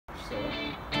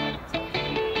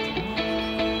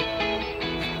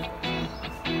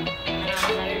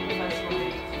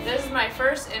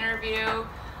first interview,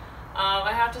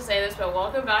 I have to say this, but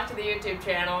welcome back to the YouTube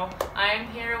channel. I'm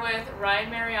here with Ryan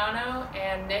Mariano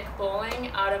and Nick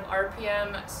Bowling out of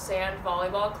RPM Sand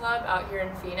Volleyball Club out here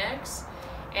in Phoenix.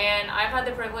 And I've had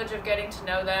the privilege of getting to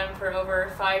know them for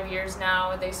over 5 years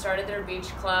now. They started their beach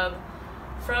club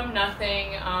from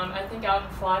nothing, I think out in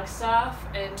Flagstaff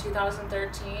in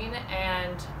 2013,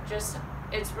 and just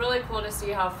it's really cool to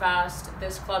see how fast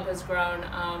this club has grown.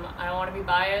 I don't want to be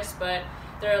biased, but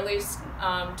they're at least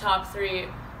top 3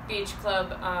 beach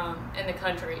club in the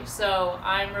country. So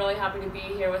I'm really happy to be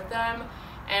here with them,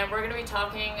 and we're going to be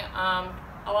talking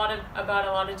about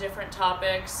a lot of different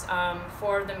topics.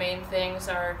 4 of the main things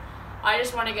are, I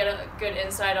just want to get a good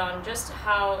insight on just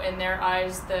how, in their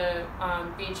eyes, the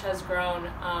beach has grown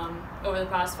over the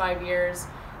past 5 years.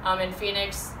 In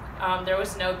Phoenix, there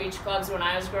was no beach clubs when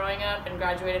I was growing up and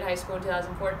graduated high school in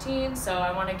 2014, so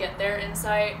I want to get their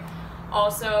insight.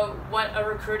 Also, what a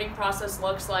recruiting process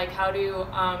looks like. How do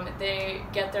they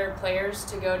get their players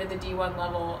to go to the D1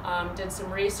 level? Did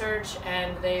some research,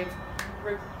 and they've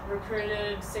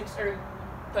recruited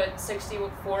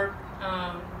 64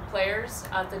 players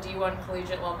at the D1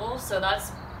 collegiate level. So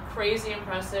that's crazy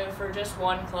impressive for just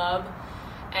one club.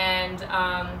 And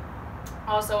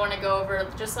also want to go over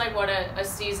just like what a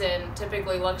season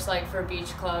typically looks like for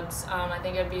beach clubs. I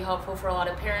think it'd be helpful for a lot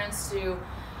of parents to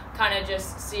kind of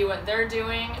just see what they're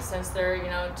doing, since they're, you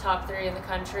know, top 3 in the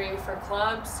country for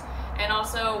clubs, and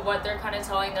also what they're kind of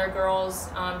telling their girls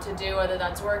to do, whether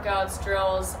that's workouts,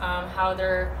 drills, how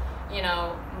they're, you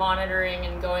know, monitoring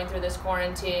and going through this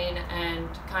quarantine and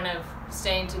kind of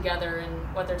staying together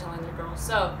and what they're telling their girls.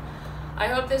 So I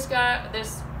hope this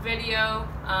video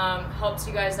helps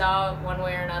you guys out one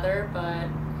way or another, but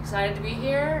excited to be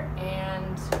here,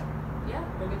 and yeah,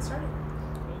 we'll get started.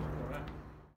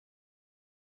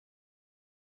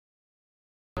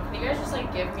 Can you guys just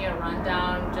like give me a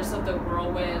rundown just of the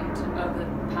whirlwind of the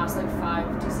past like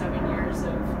 5 to 7 years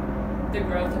of the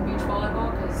growth of beach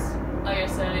volleyball? Because like I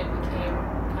said, it became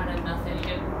kind of nothing.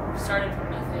 It started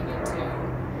from nothing into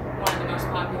one of the most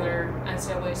popular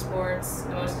NCAA sports,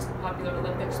 the most popular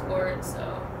Olympic sport,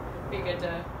 so it'd be good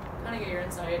to kind of get your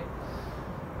insight.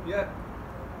 Yeah,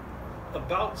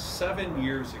 about 7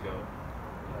 years ago,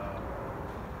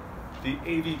 the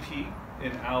AVP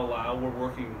in AAU were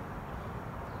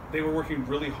working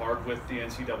really hard with the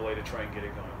NCAA to try and get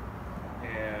it going.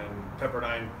 And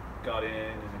Pepperdine got in,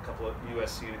 and a couple of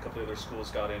USC and a couple of other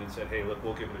schools got in and said, hey, look,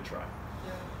 we'll give it a try.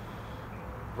 Yeah.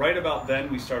 Right about then,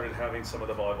 we started having some of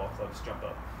the volleyball clubs jump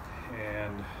up,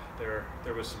 and there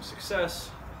was some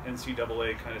success.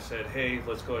 NCAA kind of said, hey,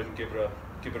 let's go ahead and give it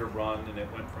a run, and it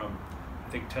went from, I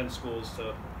think, 10 schools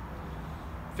to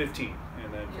 15,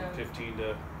 and then from 15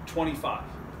 to 25.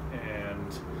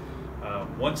 And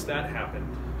once that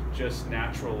happened, just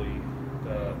naturally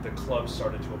the clubs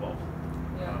started to evolve.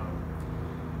 Yeah.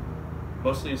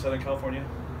 Mostly in Southern California,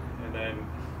 and then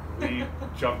we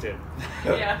jumped in.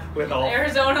 Yeah. With all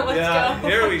Arizona, let's go.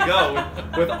 Here we go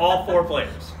with all 4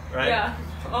 players, right? Yeah.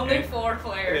 Only 4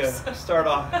 players. Yeah. Start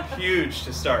off huge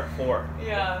to start 4.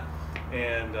 Yeah.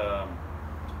 And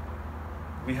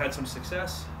we had some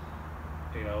success.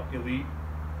 You know, Elite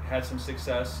had some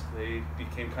success. They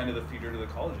became kind of the feeder to the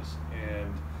colleges,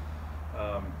 and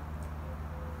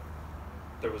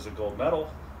there was a gold medal,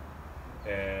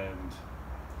 and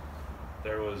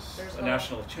there's a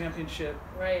national championship,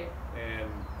 right? And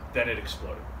then it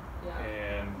exploded. Yeah.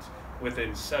 And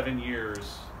within 7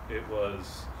 years, it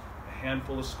was a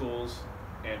handful of schools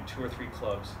and 2 or 3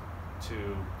 clubs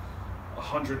to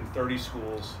 130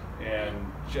 schools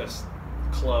and just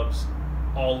clubs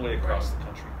all the way across the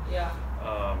country. Yeah.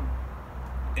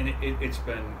 And it's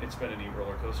been a neat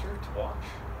roller coaster to watch.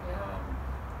 Yeah.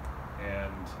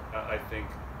 And I think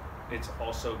it's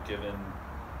also given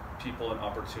people an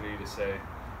opportunity to say,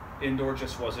 indoor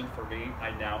just wasn't for me. I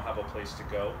now have a place to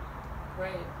go.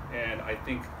 Right. And I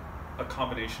think a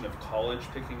combination of college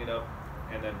picking it up,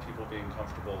 and then people being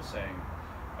comfortable saying,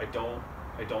 I don't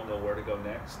know where to go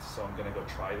next, so I'm going to go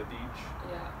try the beach.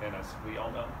 Yeah. And as we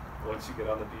all know, once you get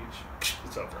on the beach,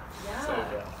 it's over. Yeah. So,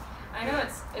 yeah. I know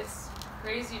it's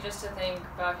crazy just to think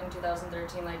back in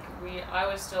 2013, like I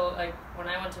was still, like, when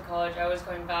I went to college, I was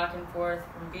going back and forth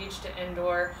from beach to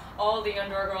indoor. All the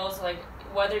indoor girls, like,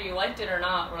 whether you liked it or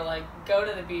not, were like, go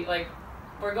to the beach, like,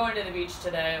 we're going to the beach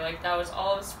today. Like, that was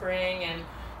all of spring, and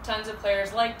tons of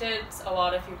players liked it. A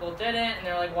lot of people didn't, and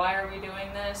they're like, why are we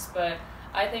doing this? But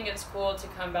I think it's cool to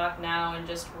come back now and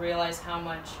just realize how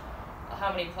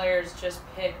many players just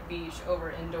pick beach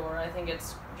over indoor. I think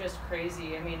it's just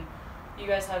crazy. I mean, you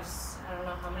guys have, I don't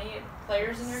know how many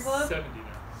players in your club? 70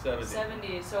 now.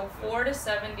 70. So 4 to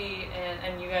 70,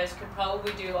 and you guys could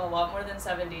probably do a lot more than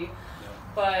 70. Yeah.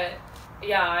 But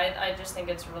yeah, I just think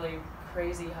it's really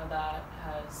crazy how that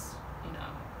has,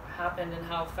 happened, and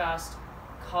how fast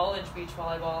college beach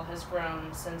volleyball has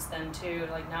grown since then too.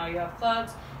 Like now you have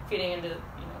clubs feeding into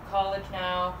college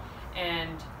now,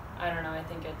 and I don't know. I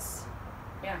think it's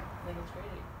crazy. It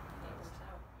works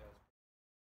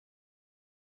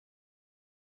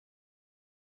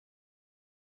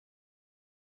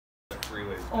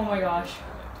out. Oh my gosh.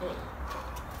 Totally.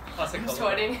 I'm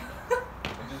sweating. Can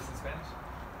we do this in Spanish?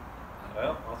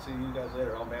 Well, I'll see you guys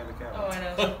later. I'll ban the camera. Oh, I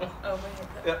know. Oh, my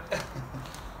haircut.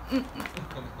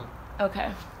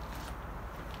 Okay.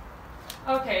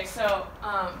 Okay, so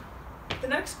the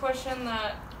next question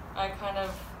that I kind of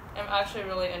am actually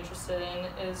really interested in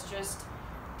is just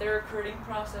the recruiting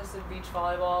process of beach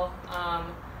volleyball.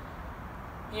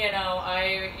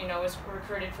 I was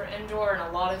recruited for indoor, and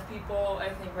a lot of people I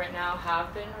think right now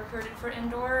have been recruited for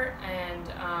indoor,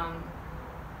 and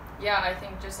I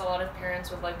think just a lot of parents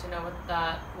would like to know what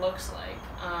that looks like.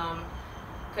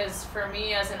 Because for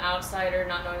me as an outsider,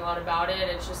 not knowing a lot about it,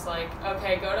 it's just like,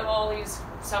 okay, go to all these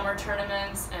summer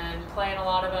tournaments and play in a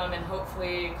lot of them, and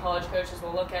hopefully college coaches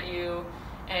will look at you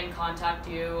and contact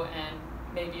you, and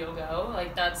maybe you'll go.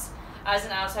 Like that's, as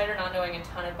an outsider, not knowing a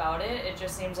ton about it, it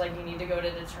just seems like you need to go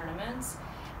to the tournaments.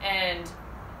 And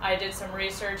I did some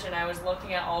research, and I was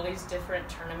looking at all these different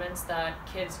tournaments that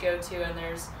kids go to, and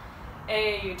there's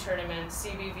AAU tournaments,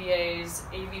 CBVAs,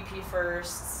 AVP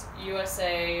firsts,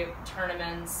 USA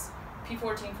tournaments,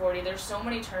 P1440. There's so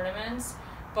many tournaments,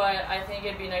 but I think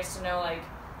it'd be nice to know,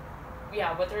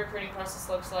 what the recruiting process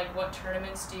looks like. What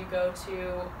tournaments do you go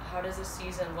to? How does a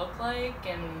season look like?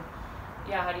 And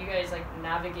how do you guys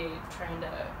navigate trying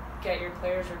to get your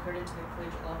players recruited to the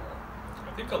collegiate level?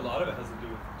 I think a lot of it has to do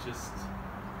with just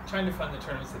trying to find the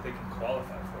tournaments that they can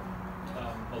qualify for.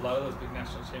 A lot of those big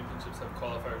national championships have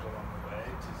qualifiers along the way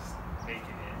to just make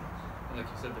it in. And like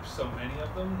you said, there's so many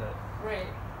of them that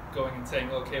going and saying,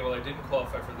 okay, well, I didn't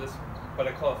qualify for this one, but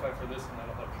I qualified for this one,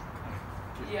 that'll help you kind of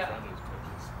get in front of those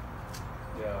coaches.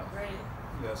 Yeah. Right.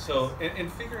 Yeah, so in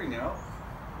figuring out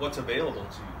what's available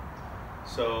to you.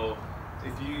 So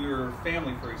if your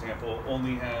family, for example,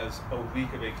 only has a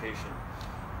week of vacation,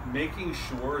 making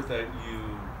sure that you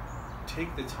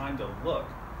take the time to look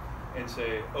and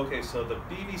say, okay, so the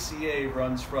BVCA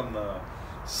runs from the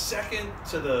 2nd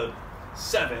to the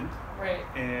 7th, right,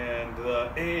 and the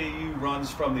AAU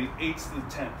runs from the 8th to the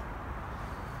 10th.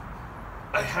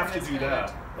 I have to do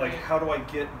that. Like, how do I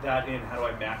get that in? How do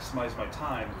I maximize my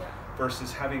time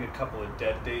versus having a couple of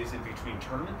dead days in between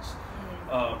tournaments?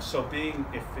 Mm-hmm. So being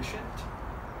efficient.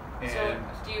 And so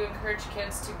do you encourage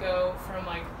kids to go from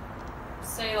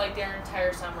say their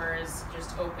entire summer is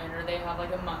just open, or they have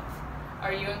a month?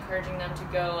 Are you encouraging them to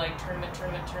go tournament,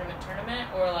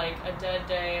 or a dead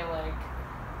day?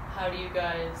 How do you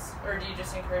guys, or do you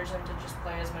just encourage them to just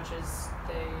play as much as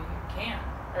they can,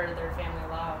 or their family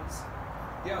allows?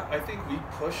 Yeah, I think we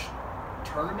push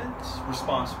tournaments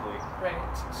responsibly.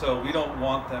 Right. So we don't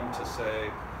want them to say,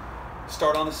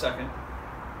 start on the 2nd,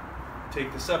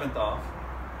 take the 7th off,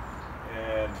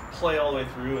 and play all the way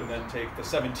through, and then take the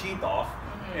 17th off,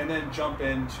 and then jump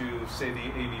into, say, the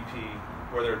AVP,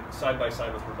 where they're side by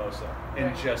side with Hermosa,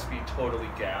 and just be totally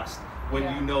gassed when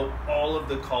you know all of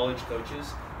the college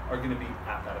coaches are going to be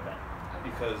at that event,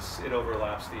 because it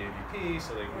overlaps the AVP,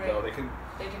 so they can go,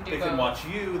 they can watch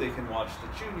you, they can watch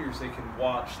the juniors, they can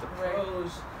watch the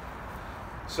pros.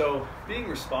 So being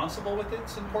responsible with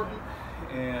it's important,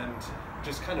 and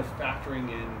just kind of factoring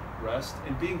in rest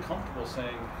and being comfortable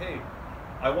saying, hey,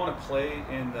 I want to play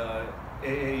in the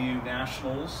AAU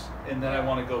Nationals, and then I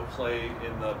want to go play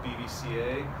in the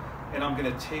BVCA, and I'm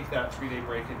going to take that 3-day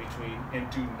break in between and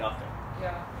do nothing.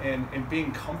 Yeah. And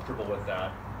being comfortable with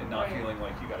that, and not feeling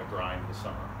like you got to grind this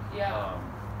summer. Yeah.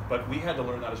 But we had to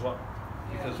learn that as well,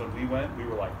 because when we went, we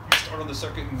were like, you start on the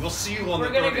 2nd, and we'll see you on the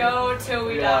 30th. We're going to go till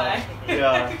we die.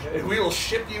 And we will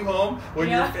ship you home when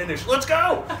you're finished. Let's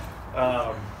go!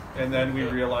 And then we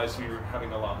realized we were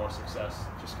having a lot more success,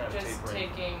 just kind of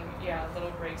taking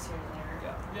little breaks here and there.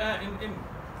 And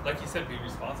like you said, being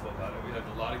responsible about it. We had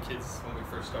a lot of kids when we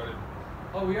first started.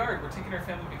 Oh, we're taking our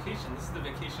family vacation. This is the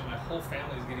vacation my whole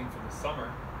family is getting for the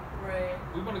summer. Right.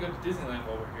 We want to go to Disneyland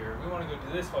while we're here. We want to go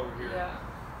do this while we're here. Yeah.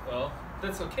 Well,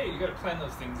 that's okay. You got to plan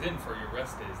those things in for your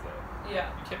rest days, though.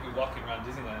 Yeah. You can't be walking around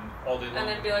Disneyland all day long. And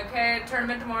then be like, hey,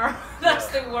 tournament tomorrow. That's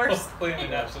the worst. Playing the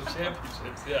national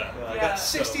championships, I got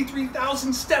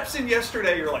 63,000 steps in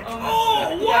yesterday. You're like,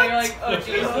 what? Yeah, you're like, oh,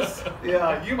 Jesus.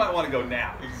 You might want to go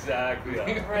nap. Exactly.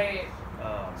 Right.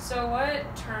 So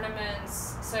what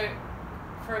tournaments,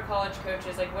 for college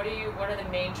coaches, like what are the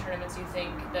main tournaments you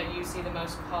think that you see the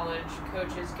most college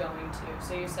coaches going to?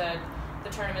 So you said the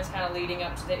tournaments kind of leading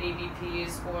up to the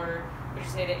AVPs, or would you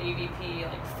say the AVP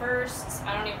like first?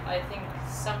 I think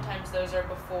sometimes those are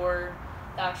before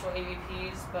the actual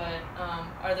AVPs, but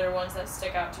are there ones that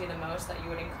stick out to you the most that you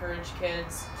would encourage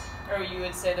kids, or you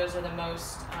would say those are the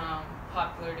most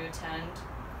popular to attend?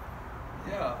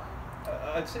 Yeah,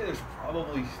 I'd say there's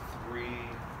probably 3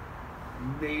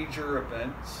 major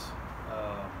events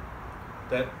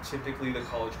that typically the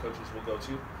college coaches will go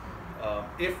to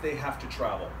if they have to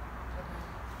travel.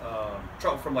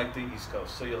 Travel from like the East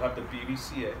Coast. So you'll have the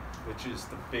BVCA, which is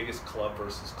the biggest club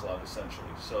versus club essentially.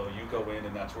 So you go in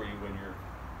and that's where you win your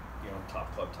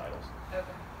top club titles. Okay.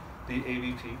 The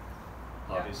AVP,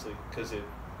 obviously, because it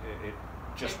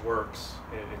just works.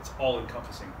 It's all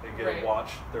encompassing. They get to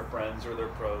watch their friends or their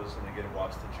pros, and they get to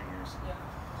watch the juniors. Yeah.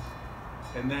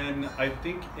 And then I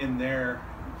think in there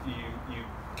you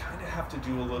kind of have to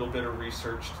do a little bit of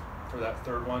research for that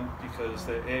third one, because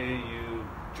the AAU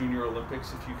Junior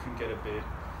Olympics, if you can get a bid,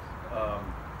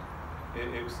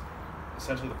 it was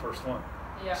essentially the first one.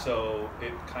 Yeah. So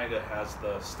it kind of has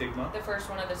the stigma. The first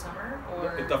one of the summer,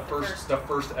 or the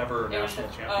first ever national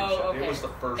championship. Oh, okay. It was the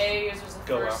first. AAU's was the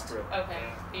go first. after it.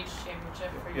 Okay, beach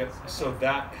championship for you. Yeah. Okay. So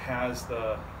that has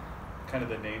the kind of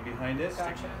the name behind it.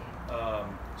 Gotcha.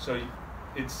 So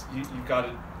you've got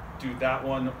to do that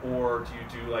one, or do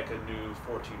you do like a new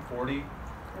 1440?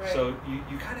 Right. So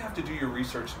you kind of have to do your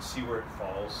research and see where it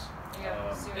falls.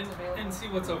 Yeah. See what's available. And see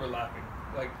what's overlapping.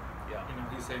 Like,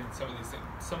 he's saying some of these things,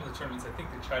 some of the tournaments, I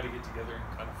think they try to get together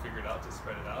and kind of figure it out to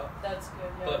spread it out. That's good.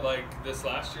 Yeah. But like this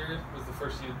last year was the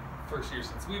first year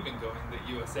since we've been going that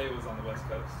USA was on the West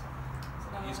Coast,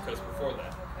 on the East Coast before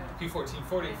that. Okay.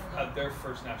 P1440 had their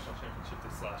first national championship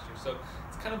this last year, so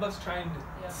it's kind of us trying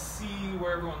to see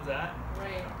where everyone's at.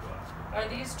 Right. Are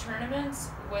these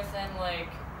tournaments within like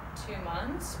 2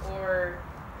 months, or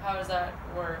how does that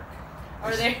work?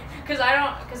 Are they? Because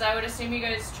I would assume you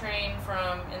guys train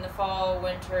from in the fall,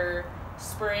 winter,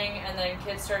 spring, and then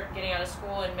kids start getting out of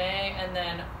school in May, and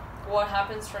then what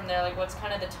happens from there? Like, what's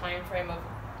kind of the time frame of,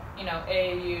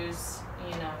 AAUs,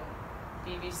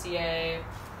 BVCA,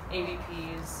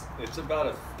 AVPs? It's about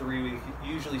a 3-week.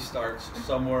 Usually starts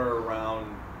somewhere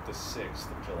around the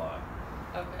 6th of July.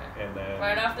 Okay. And then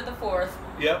right after the 4th.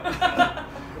 Yep.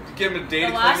 Give them a day the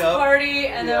to clean last up. party,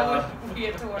 and then we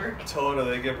get to work.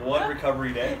 Totally. They get one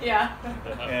recovery day. Yeah.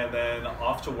 And then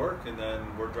off to work, and then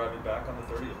we're driving back on the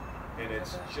 30th. And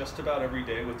it's just about every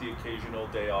day with the occasional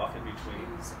day off in between.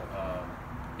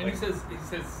 And he says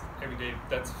every day,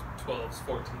 that's 12s,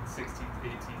 14s, 16s,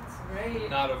 18s. Right.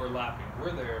 Not overlapping.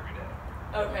 We're there every day.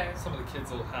 Okay. Some of the kids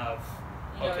will have,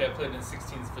 I played in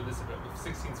 16s for this event, but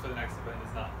 16s for the next event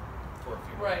is not for a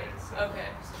few more days. So. Okay.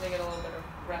 So they get a little bit of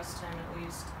rest time at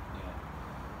least.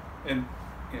 Yeah. And,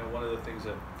 one of the things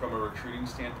that, from a recruiting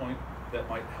standpoint, that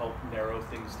might help narrow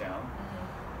things down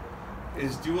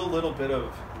is do a little bit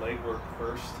of legwork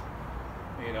first.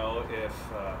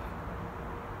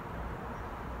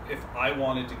 If I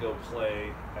wanted to go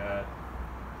play at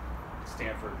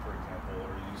Stanford, for example,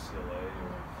 or UCLA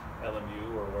or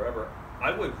LMU or wherever,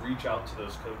 I would reach out to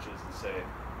those coaches and say,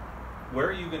 where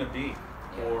are you going to be?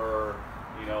 Yeah. Or,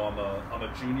 I'm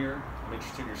a junior, I'm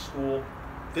interested in your school.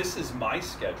 This is my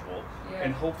schedule. Yeah.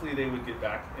 And hopefully they would get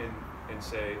back and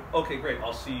say, okay, great,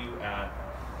 I'll see you at,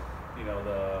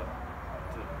 the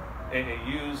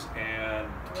AAUs and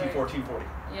T1440.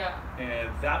 Yeah. And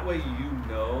that way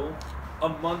a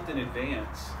month in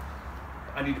advance,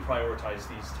 I need to prioritize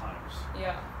these times.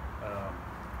 Yeah.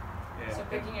 So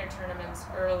picking your tournaments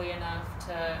early enough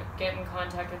to get in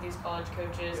contact with these college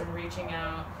coaches and reaching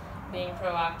out, being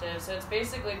proactive. So it's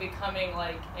basically becoming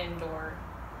like indoor,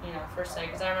 per se.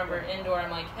 Because I remember indoor,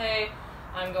 I'm like, hey,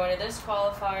 I'm going to this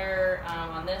qualifier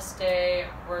on this day.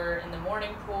 We're in the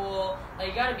morning pool. Like,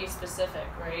 you got to be specific,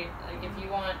 right? Like, if you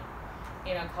want,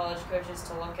 college coaches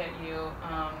to look at you,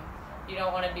 you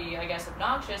don't want to be, I guess,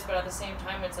 obnoxious, but at the same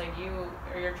time, it's like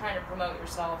you're trying to promote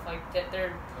yourself. Like,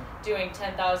 they're doing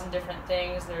 10,000 different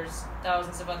things. There's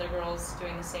thousands of other girls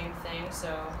doing the same thing.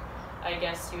 So I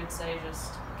guess you would say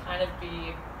just kind of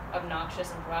be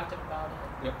obnoxious and proactive about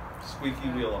it. Yep. Squeaky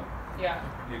wheel them. Yeah.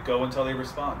 You go until they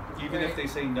respond, even if they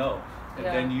say no, and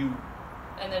then you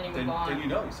move on. Then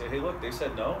you say, hey, look, they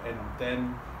said no, and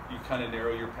then you kind of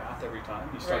narrow your path every time.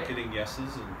 You start getting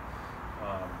yeses, and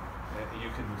you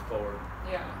can move forward.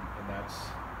 Yeah. And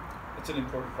it's an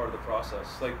important part of the process.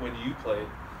 Like when you played,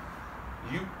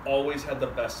 you always had the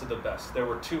best of the best. There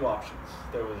were 2 options.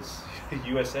 There was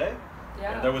USA,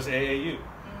 and there was AAU,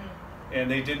 and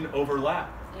they didn't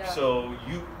overlap Yeah. So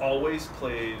you always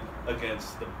played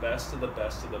against the best of the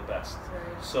best of the best.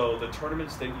 Right. So the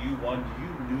tournaments that you won,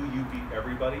 you knew you beat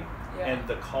everybody, and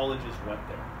the colleges went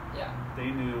there. Yeah.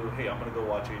 They knew, hey, I'm going to go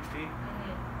watch HP.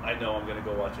 I know I'm going to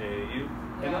go watch AAU,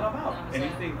 and then I'm out.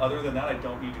 Anything other than that, I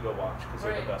don't need to go watch because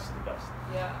they're the best of the best.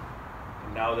 Yeah.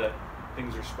 And now that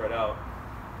things are spread out,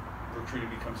 recruiting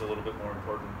becomes a little bit more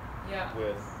important. Yeah.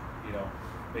 With,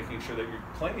 making sure that you're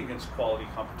playing against quality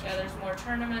competition. Yeah, there's more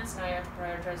tournaments. Now you have to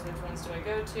prioritize which ones do I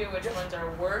go to, which ones are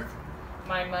worth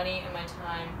my money and my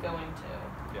time going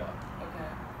to. Yeah.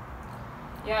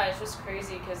 Okay. Yeah, it's just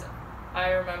crazy because I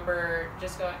remember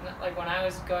just going, like when I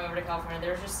was going over to California,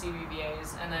 there was just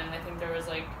CBBAs, and then I think there was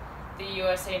like the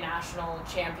USA National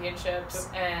Championships,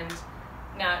 and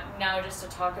now just to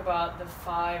talk about the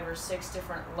 5 or 6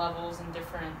 different levels and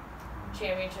different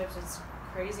championships, it's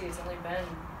crazy. It's only been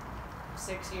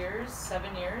 6 years,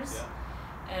 7 years.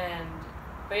 Yeah.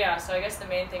 But yeah, so I guess the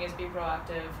main thing is be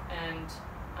proactive and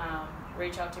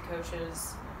reach out to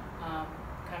coaches,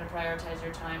 kind of prioritize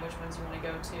your time, which ones you want to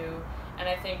go to. And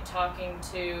I think talking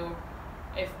to,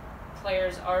 if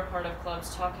players are part of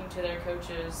clubs, talking to their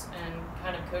coaches and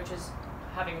kind of coaches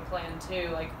having a plan too,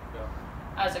 like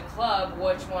as a club,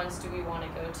 which ones do we want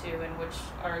to go to and which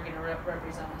are going to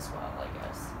represent us well, I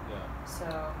guess. Yeah.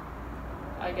 So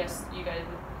I guess do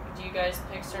you guys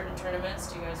pick certain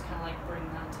tournaments? Do you guys kind of like bring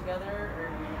that together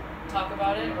or talk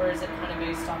about it? Or is it kind of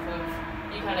based off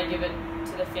of, you kind of give it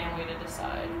to the family to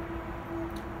decide?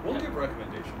 We'll give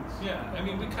recommendations. Yeah, I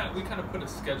mean, we kind of put a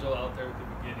schedule out there at the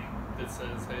beginning that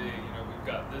says, hey, we've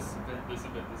got this event, this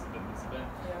event, this event, this event.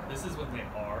 Yeah. This is when they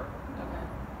are. Okay.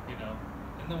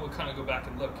 And then we'll kind of go back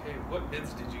and look, hey, what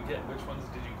bids did you get? Which ones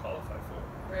did you qualify for?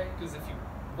 Right. Because if you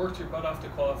worked your butt off to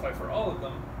qualify for all of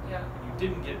them, yeah, and you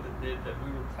didn't get the bid that we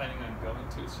were planning on going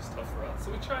to, it's just tough for us.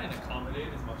 So we try and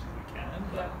accommodate as much as we can,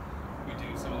 but we do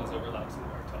some of those overlaps that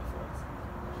are tough for us.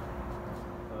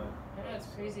 I know it's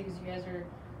crazy because you guys are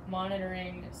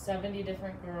monitoring 70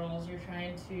 different girls. You're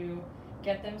trying to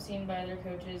get them seen by their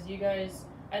coaches. You guys,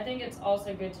 I think it's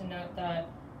also good to note that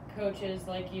coaches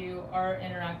like you are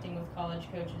interacting with college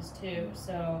coaches too.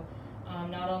 So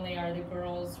not only are the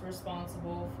girls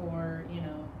responsible for,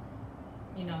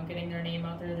 getting their name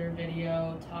out there, their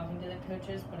video, talking to the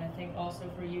coaches, but I think also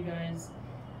for you guys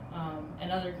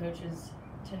and other coaches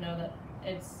to know that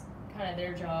it's kind of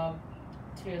their job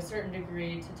to a certain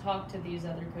degree to talk to these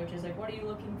other coaches, like what are you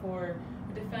looking for,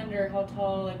 a defender, how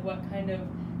tall, like what kind of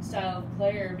style of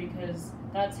player, because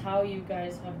that's how you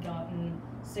guys have gotten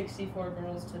 64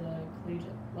 girls to the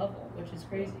collegiate level, which is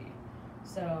crazy.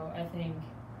 So I think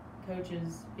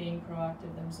coaches being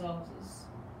proactive themselves is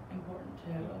important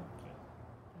too.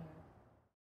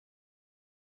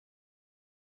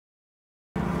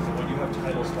 When you have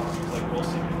title sponsors like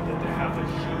Wilson, that they have a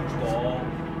huge ball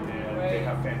and they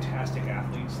have fantastic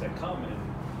athletes that come, and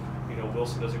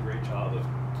Wilson does a great job of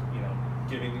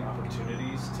giving the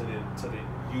opportunities to the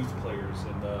youth players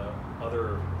and the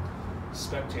other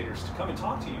spectators to come and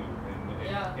talk to you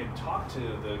and talk to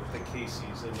the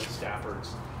Caseys and the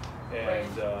Staffords,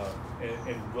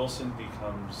 and Wilson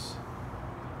becomes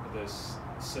this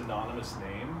synonymous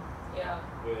name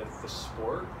with the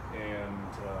sport and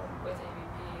with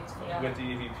AVP. With the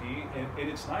AVP, and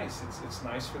it's nice. It's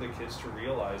nice for the kids to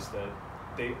realize that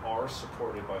they are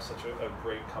supported by such a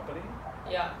great company.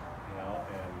 Yeah.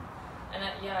 And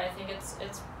I think it's.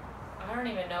 I don't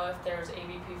even know if there's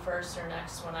AVP first or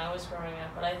next when I was growing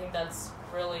up, but I think that's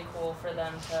really cool for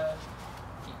them to,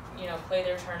 play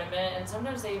their tournament, and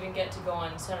sometimes they even get to go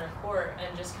on center court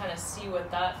and just kind of see what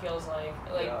that feels like.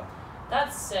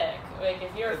 That's sick. Like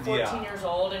if you're 14 years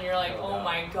old and you're like, oh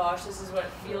my gosh, this is what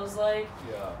it feels like.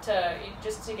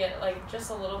 To get like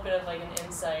just a little bit of like an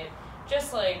insight,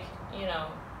 just like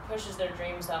pushes their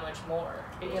dreams that much more,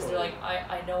 because they're like,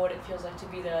 I know what it feels like to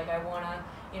be there. Like I wanna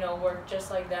work just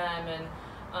like them, and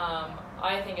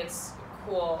I think it's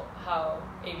cool how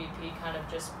AVP kind of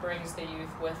just brings the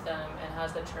youth with them and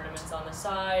has the tournaments on the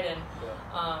side, and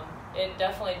it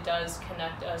definitely does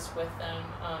connect us with them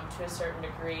to a certain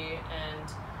degree,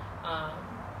 and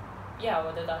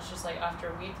whether that's just like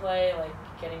after we play, like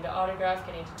getting to autograph,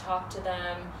 getting to talk to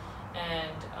them,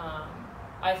 and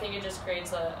I think it just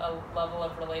creates a level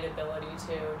of relatability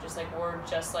too, just like we're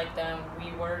just like them,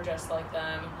 we were just like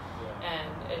them,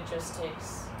 and it just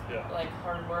takes like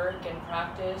hard work and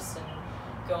practice and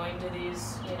going to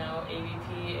these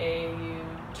AVP, AAU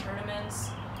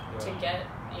tournaments to get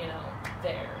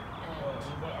there.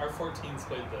 Well, our 14s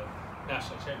played the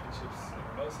national championships in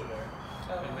Hermosa there,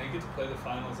 and they get to play the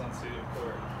finals on stadium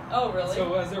court. Oh, really?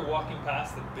 So as they're walking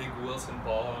past the big Wilson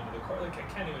ball onto the court, like I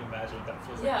can't even imagine what that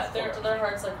feels like. Yeah, their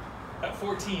heart's like, at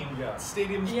 14, Yeah.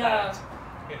 stadium's packed.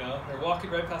 You know, they're walking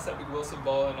right past that big Wilson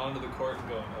ball and onto the court and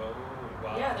going, oh,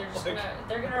 wow. Yeah,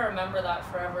 they're gonna remember that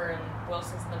forever. And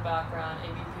Wilson's in the background.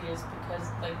 ABP is because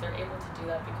they're able to do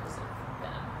that because of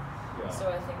them. Yeah. So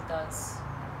I think that's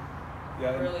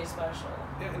really special.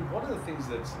 Yeah, and one of the things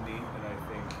that's neat, and I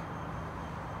think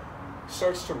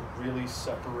starts to really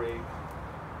separate,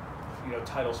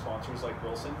 title sponsors like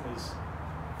Wilson, is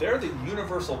they're the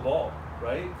universal ball,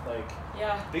 right?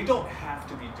 They don't have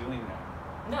to be doing that.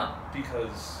 No.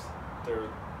 Because they're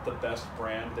the best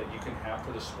brand that you can have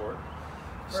for the sport.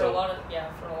 For a lot of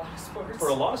sports. For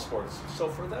a lot of sports. So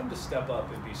for them to step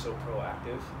up and be so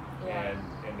proactive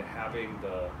and having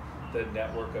the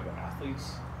network of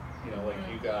athletes, like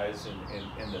you guys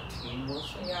and the team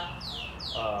Wilson. Yeah.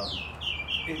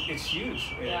 It's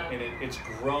huge. And it's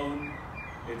grown.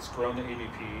 It's grown the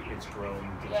ABP. It's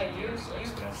grown the juniors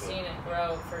exponentially. You've seen it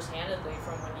grow first-handedly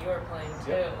from when you were playing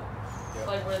too.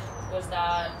 Yep.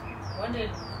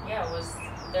 Was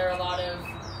there a lot of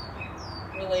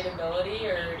relatability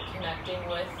or connecting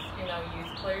with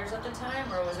youth players at the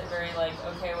time, or was it very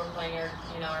okay, we're playing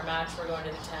our match, we're going to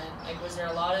the tent? Was there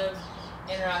a lot of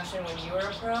interaction when you were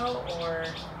a pro, or?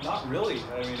 Not really.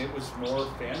 I mean, it was more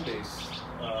fan base.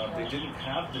 They didn't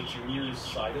have the juniors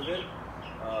side of it.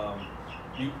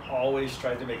 You always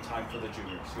tried to make time for the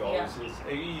juniors. You always,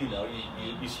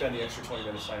 you spend the extra 20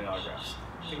 minutes signing autographs,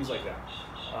 things like that.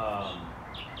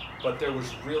 But there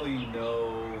was really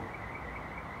no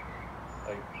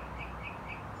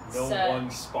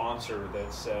one sponsor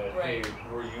that said, hey,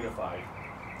 we're unified.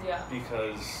 Yeah.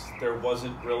 Because there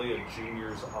wasn't really a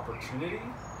juniors opportunity.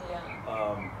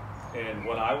 Yeah. And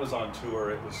when I was on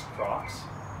tour, it was Crocs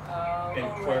and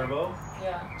Cuervo. Right.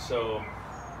 Yeah. So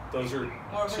those are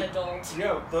more of an adult.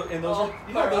 Yeah, and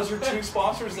those are two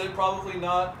sponsors that are probably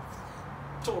not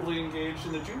totally engaged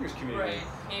in the juniors community. Right.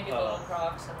 Maybe little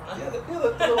Crocs. The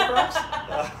little Crocs.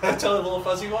 Tell the little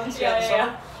fuzzy ones.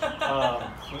 Yeah.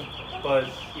 But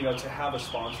to have a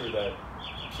sponsor that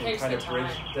can Takes kind of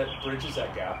time. bridges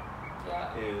that gap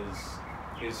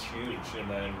is huge, and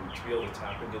then to be able to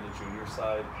tap into the junior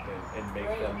side and make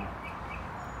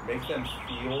them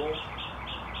feel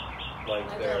like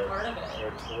they're a part of it. They're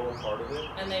a total part of it.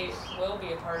 And they will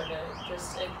be a part of it.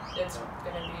 Just it's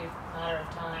going to be a matter of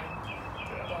time.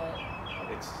 Yeah.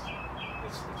 But it's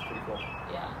pretty cool.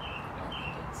 Yeah. I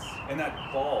think it's. And that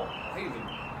ball, I even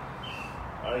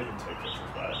take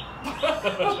pictures by it.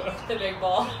 The big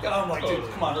ball. I'm like, dude,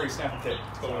 come on, hurry, snap and take.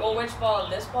 Well, which ball?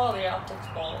 This ball or the optics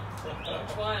ball?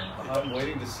 Which one? I'm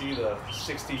waiting to see the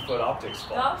 60-foot optics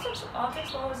ball. The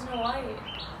optics ball was in Hawaii.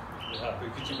 Yeah,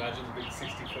 but could you imagine the big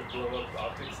 60-foot blow-up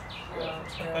optics? I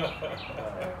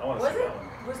want to see that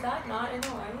one. Was that not in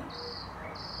Hawaii?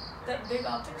 That big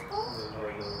optics ball?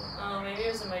 Oh, maybe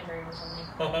it was in my dream or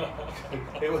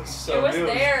something. It was so It was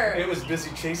there. It was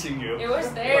busy chasing you. It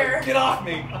was there. Like, get off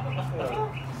me!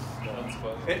 That's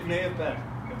funny. It may have been.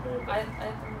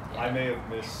 I may have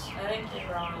I think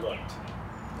you're wrong. Looked.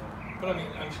 But I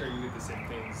mean, I'm sure you get the same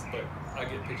things, but I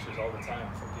get pictures all the time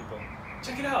from people.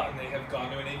 Check it out! And they have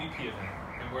gone to an AVP event.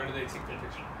 And where do they take their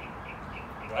picture?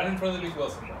 Right in front of the big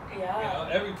Wilson ball. Yeah.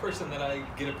 Every person that I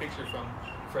get a picture from,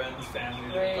 friends, family,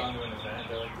 that have gone to an event,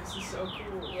 they're like, this is so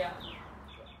cool. Yeah.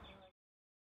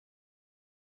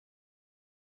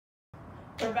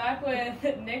 We're back with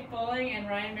Nick Bowling and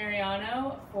Ryan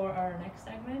Mariano for our next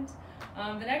segment.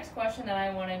 The next question that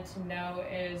I wanted to know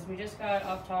is, we just got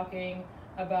off talking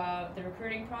about the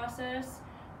recruiting process,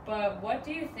 but what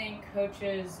do you think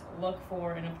coaches look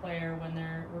for in a player when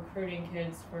they're recruiting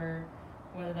kids for,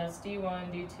 whether that's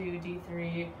D1, D2,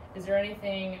 D3? Is there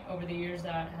anything over the years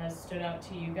that has stood out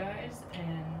to you guys?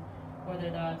 And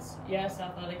whether that's,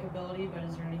 athletic ability, but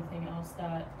is there anything else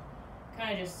that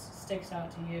kind of just sticks out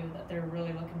to you that they're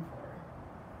really looking for?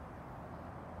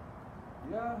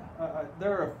 Yeah,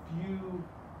 there are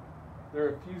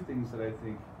a few things that I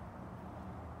think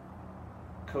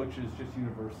coaches just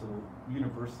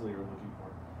universally are looking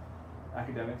for.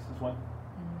 Academics is one.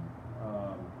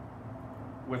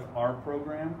 With our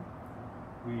program,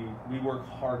 we work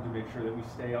hard to make sure that we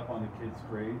stay up on the kids'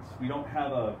 grades. We don't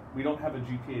have a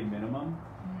GPA minimum,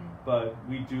 but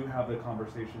we do have the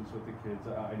conversations with the kids.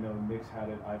 I know Nick's had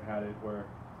it, I've had it, where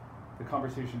the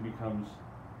conversation becomes,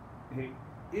 hey,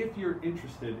 if you're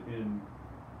interested in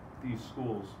these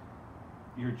schools,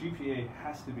 your GPA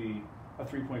has to be a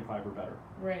 3.5 or better.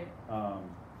 Right.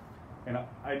 And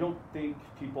I don't think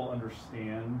people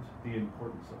understand the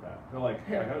importance of that. They're like,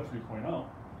 hey, I got a 3.0,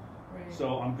 right,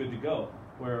 so I'm good to go.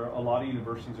 Where a lot of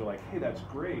universities are like, hey, that's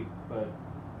great, but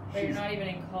you're not even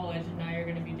in college, and now you're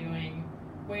going to be doing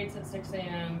weights at 6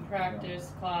 a.m.,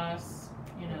 practice, class,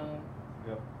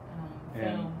 Yep.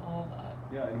 Film, all of that.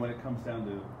 Yeah, and when it comes down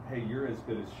to, hey, you're as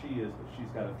good as she is, but she's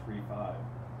got a 3.5.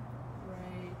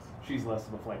 Right. She's less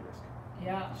of a flight risk.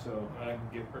 Yeah. So I can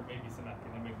give her maybe some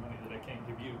academic money that I can't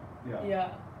give you. yeah.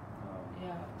 Yeah.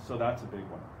 Yeah. So that's a big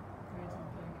one. Grades are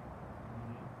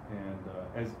big. And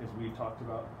as we've talked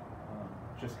about,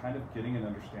 just kind of getting an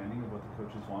understanding of what the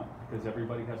coaches want, because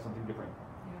everybody has something different.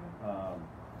 Yeah.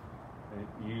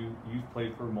 You've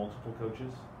played for multiple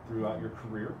coaches throughout your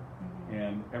career,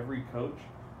 and every coach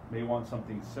may want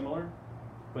something similar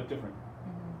but different.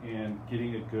 And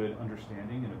getting a good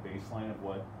understanding and a baseline of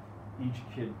what each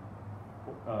kid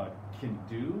can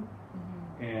do,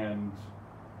 and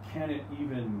can it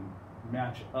even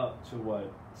match up to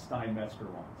what Steinmetzger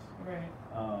wants? Right.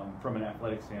 From an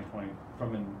athletic standpoint,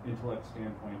 from an intellect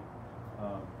standpoint,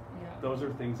 Yeah. those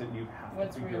are things that you have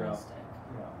What's to figure realistic? out.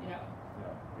 Yeah.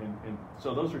 Yeah. And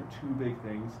so those are two big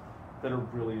things that are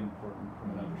really important from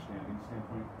an understanding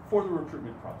standpoint for the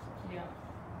recruitment process. Yeah.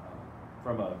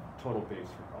 From a total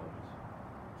base for colleges.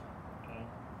 Yeah.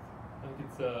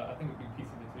 I think a big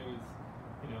piece of it too is,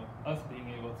 us being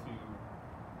able to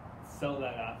sell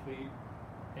that athlete,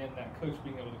 and that coach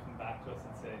being able to come back to us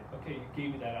and say, okay, you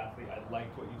gave me that athlete, I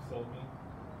liked what you sold me.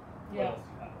 Yeah. What else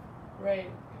do you have?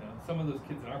 Right. Some of those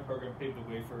kids in our program paved the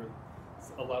way for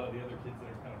a lot of the other kids that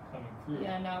are kind of coming through.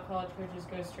 Yeah. Now college coaches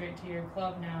go straight to your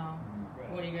club now.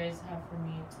 Right. What do you guys have for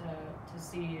me to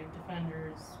see?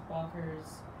 Defenders,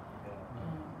 blockers.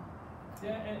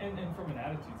 Yeah, and from an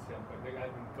attitude standpoint, I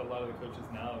think a lot of the coaches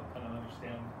now kind of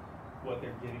understand what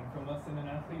they're getting from us in an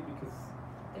athlete, because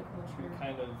The culture.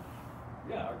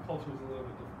 our culture is a little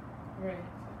bit different. Right.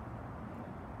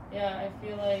 Yeah, I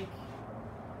feel like,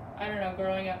 I don't know,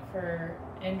 growing up for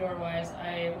indoor-wise,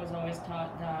 I was always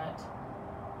taught that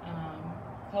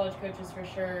college coaches, for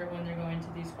sure, when they're going to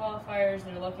these qualifiers,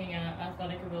 they're looking at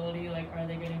athletic ability, like, are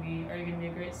you going to be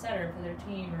a great setter for their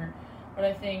team? But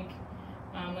I think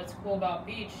what's cool about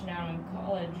beach now in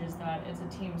college is that it's a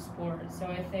team sport. So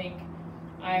I think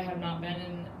I have not been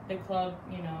in the club,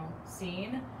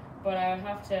 scene, but I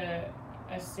have to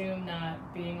assume that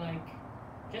being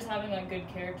just having good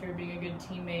character, being a good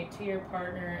teammate to your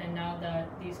partner, and now that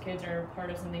these kids are part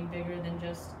of something bigger than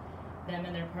just them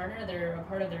and their partner, they're a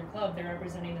part of their club, they're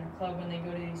representing their club when they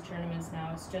go to these tournaments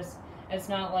now. It's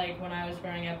not like when I was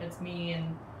growing up, it's me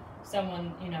and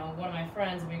someone, one of my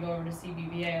friends, and we go over to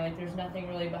CBVA, there's nothing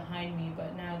really behind me,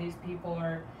 but now these people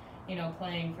are,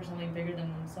 playing for something bigger than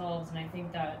themselves, and I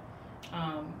think that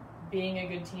being a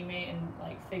good teammate and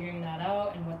figuring that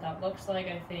out and what that looks like,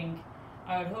 I think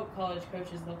I would hope college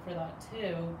coaches look for that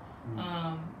too,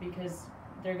 because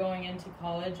they're going into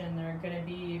college and they're going to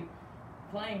be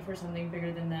playing for something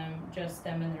bigger than just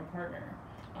them and their partner.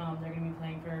 They're going to be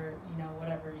playing for,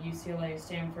 whatever, UCLA,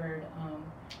 Stanford,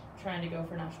 trying to go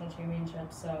for national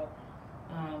championships. So,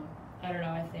 I don't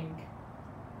know,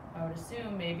 I would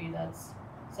assume maybe that's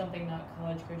something that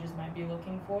college coaches might be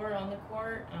looking for on the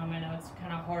court. I know it's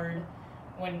kind of hard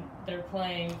when they're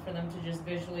playing for them to just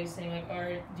visually saying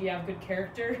do you have good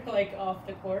character off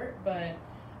the court? But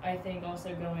I think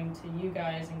also going to you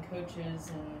guys and coaches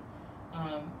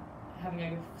and having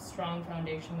a strong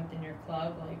foundation within your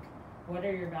club, what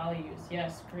are your values?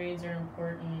 Yes, grades are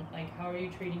important. How are you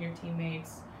treating your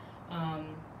teammates?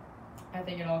 I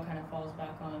think it all kind of falls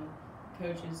back on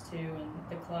coaches too, and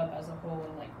the club as a whole,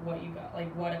 and what you got,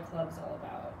 what a club's all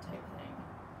about type thing.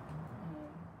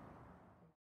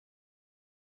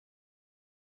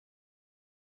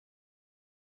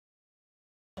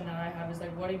 That I have is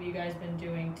what have you guys been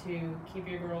doing to keep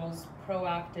your girls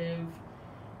proactive?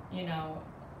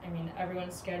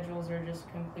 Everyone's schedules are just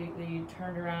completely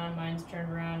turned around. Mine's turned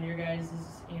around. Your guys'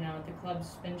 the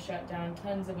club's been shut down.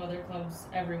 Tons of other clubs,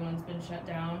 everyone's been shut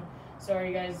down. So are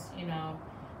you guys,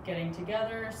 getting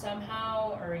together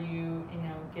somehow? Or are you,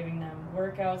 giving them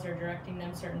workouts or directing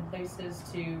them certain places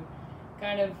to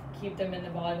kind of keep them in the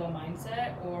volleyball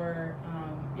mindset? Or,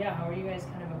 how are you guys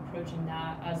kind of approaching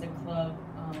that as a club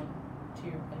to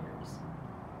your players?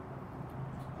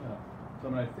 Yeah.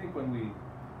 So I think when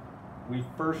we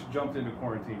first jumped into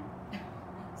quarantine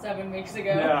 7 weeks ago.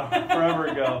 Yeah, forever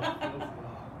ago.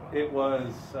 It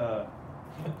was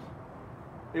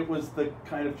the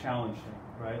kind of challenge thing,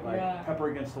 right? Pepper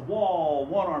against the wall,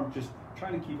 one arm, just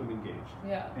trying to keep them engaged.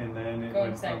 Yeah. And then it go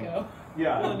went set, from, go.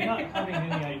 Yeah. Well, not having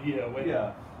any idea what.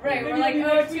 Yeah. Right,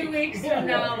 we're 2 weeks from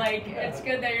now, it's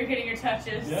good that you're getting your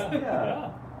touches.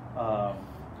 Yeah.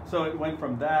 So it went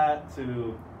from that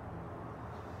to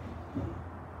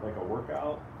a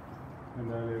workout, and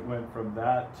then it went from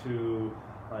that to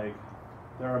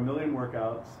there are a million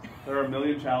workouts, there are a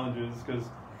million challenges, because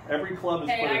Every club has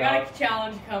Hey, put I it got out. a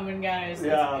challenge coming, guys.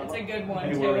 Yeah, It's a good one,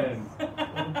 hey, too. we're in.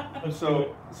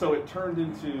 So it turned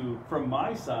into, from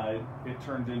my side, it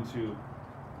turned into,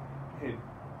 hey,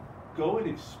 go and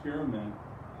experiment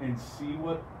and see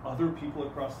what other people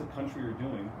across the country are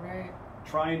doing. Right.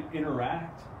 Try and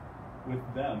interact with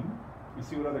them and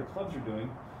see what other clubs are doing.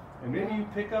 And maybe you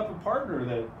pick up a partner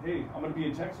that, hey, I'm going to be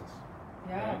in Texas.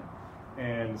 Yeah. Right?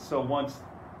 And so once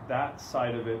that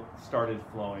side of it started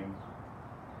flowing,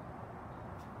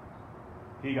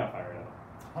 he got fired up.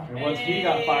 And once he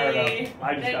got fired up,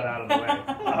 I just got out of the way.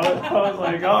 I was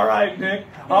like, all right, Nick,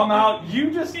 I'm out. You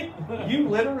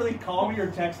literally call me or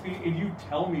text me and you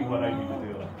tell me what I need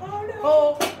to do. Oh,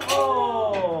 no.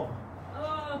 Oh.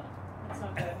 That's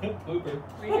not good. Blooper.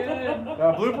 We good.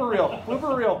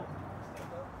 Blooper reel.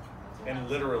 And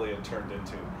literally it turned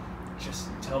into, just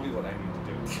tell me what I need to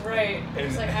do. Right.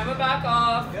 It's like, I'm a back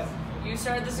off. Yep. You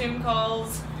started the Zoom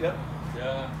calls. Yep.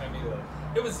 Yeah, I mean,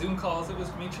 it was Zoom calls. It was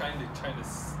me trying to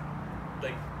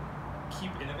like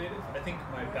keep innovative. I think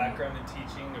my background in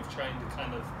teaching of trying to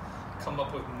kind of come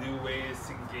up with new ways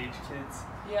to engage kids,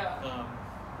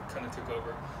 kind of took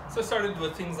over. So I started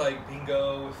with things like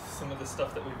bingo, with some of the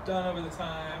stuff that we've done over the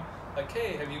time. Like,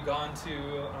 hey, have you gone to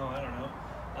I don't know,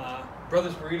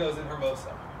 Brothers Burritos in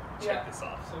Hermosa? Check this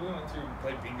off. So we went through and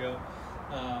played bingo.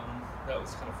 That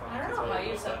was kind of fun. I don't know how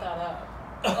you set that up.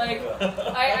 Like,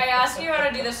 I asked you how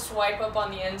to do the swipe up on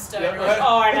the Insta, and you're like,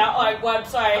 oh, I know, like,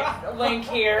 website, link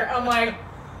here. I'm like,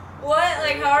 what?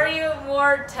 Like, how are you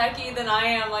more techie than I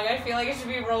am? Like, I feel like it should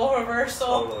be role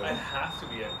reversal. Totally. I have to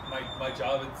be. My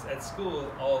job at school,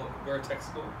 we're a tech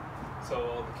school, so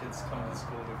all the kids come to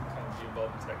school to kind of be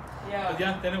involved in tech. Yeah. But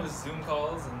yeah, then it was Zoom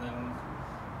calls, and then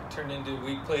it turned into,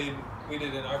 we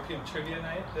did an RPM trivia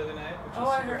night the other night, which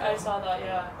was I saw that,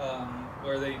 yeah.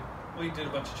 where we did a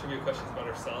bunch of trivia questions about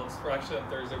ourselves. We're actually on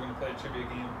Thursday, we're going to play a trivia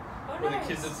game where nice. the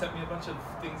kids have sent me a bunch of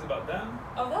things about them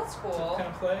Oh, that's to cool. kind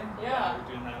of play. Yeah. We're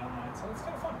doing that online, so it's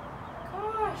kind of fun.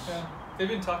 Gosh. Yeah. They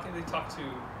talked to, they talked to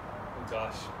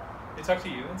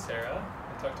you and Sarah,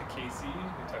 they talked to Casey,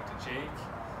 they talked to Jake.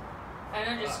 I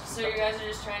know, so you guys are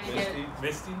just trying to get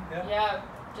Misty,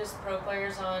 just pro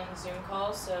players on Zoom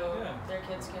calls, so your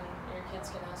kids can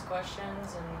ask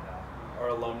questions and Our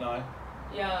alumni.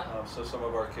 yeah. So some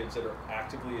of our kids that are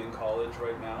actively in college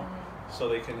right now, so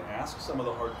they can ask some of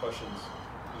the hard questions.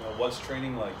 You know, what's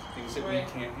training like? Things that we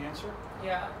can't answer.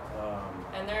 Yeah.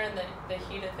 And they're in the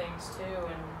heat of things too,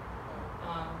 and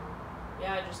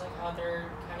just like how they're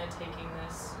kind of taking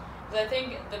this. Because I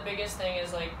think the biggest thing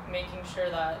is like making sure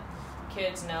that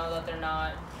kids know that they're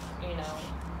not,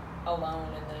 alone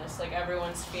in this. Like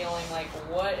everyone's feeling like,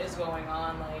 what is going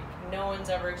on? Like no one's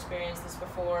ever experienced this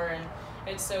before, and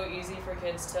it's so easy for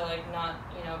kids to like not,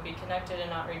 be connected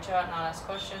and not reach out, not ask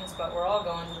questions, but we're all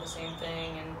going through the same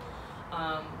thing. And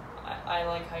I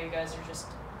like how you guys are just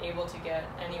able to get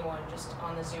anyone just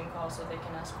on the Zoom call so they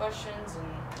can ask questions and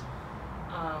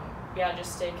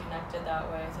just stay connected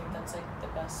that way. I think that's like the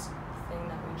best thing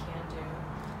that we can do.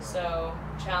 So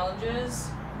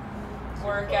challenges,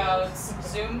 workouts,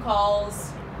 Zoom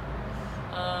calls,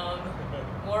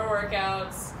 more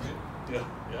workouts. Yeah.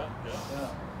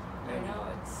 I know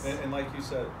it's. And like you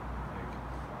said,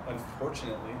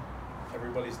 unfortunately,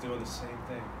 everybody's doing the same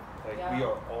thing. Like we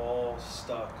are all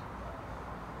stuck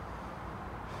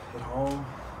at home,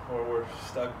 or we're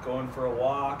stuck going for a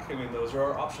walk. I mean, those are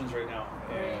our options right now.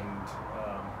 Right. And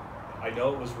I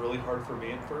know it was really hard for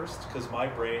me at first because my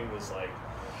brain was like,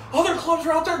 other clubs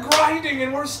are out there grinding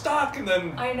and we're stuck. And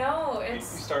then I know you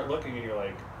start looking and you're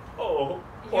like, or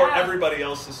everybody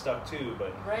else is stuck too.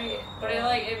 But but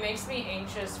it makes me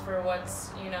anxious for what's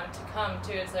to come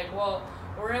too. It's like, well,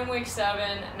 we're in week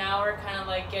 7 now. We're kind of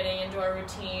like getting into our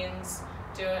routines,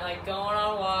 doing like going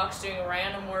on walks, doing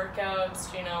random workouts,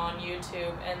 on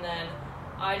YouTube, and then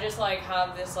I just like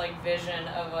have this like vision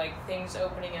of like things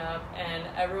opening up and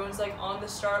everyone's like on the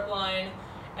start line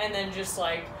and then just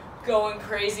like going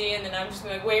crazy, and then I'm just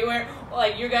like, wait, where?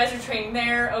 Like you guys are training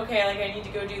there? Okay, like I need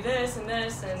to go do this and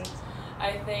this, and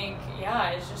I think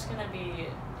it's just gonna be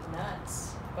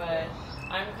nuts. But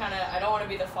I don't want to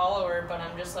be the follower, but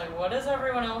I'm just like, what is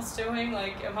everyone else doing?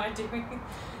 Like, am I doing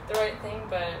the right thing?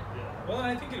 But well, and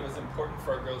I think it was important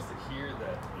for our girls to hear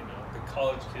that the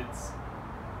college kids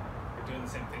are doing the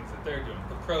same things that they're doing.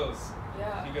 The pros,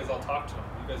 you guys all talk to them.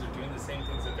 You guys are doing the same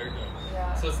things that they're doing.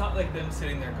 Yeah. So it's not like them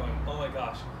sitting there going, oh my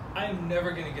gosh, I'm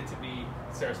never going to get to be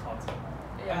Sarah Sponcil.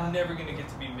 Yeah. I'm never going to get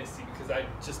to be Misty because I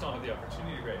just don't have the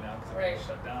opportunity right now because I'm going to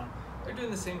shut down. They're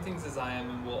doing the same things as I am,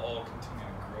 and we'll all continue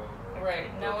to grow. Right.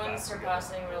 No one's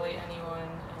surpassing really anyone.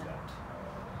 And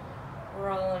we're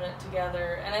all in it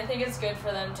together. And I think it's good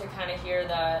for them to kind of hear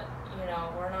that, you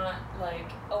know, we're not like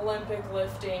Olympic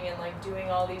lifting and like doing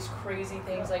all these crazy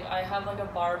things. Like I have like a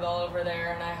barbell over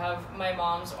there and I have my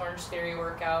mom's Orange Theory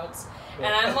workouts. And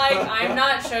I'm like, I'm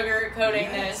not sugarcoating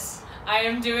this. I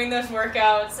am doing those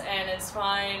workouts and it's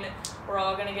fine. We're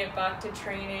all going to get back to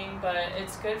training, but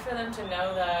it's good for them to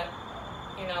know that,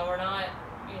 you know, we're not,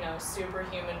 you know,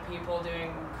 superhuman people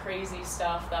doing crazy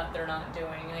stuff that they're not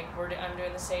doing. Like I'm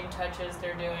doing the same touches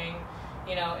they're doing,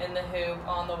 you know, in the hoop,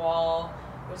 on the wall.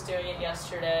 Was doing it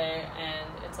yesterday, and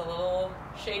it's a little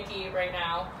shaky right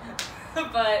now.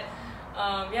 But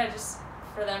yeah, just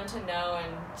for them to know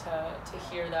and to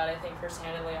hear that, I think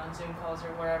first-handedly on Zoom calls or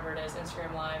wherever it is,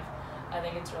 Instagram Live, I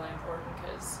think it's really important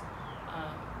because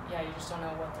yeah, you just don't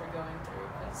know what they're going through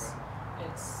because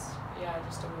it's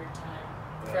just a weird time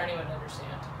for anyone to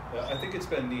understand. Yeah, I think it's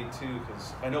been neat too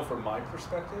because I know from my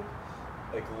perspective,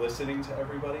 like listening to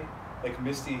everybody, like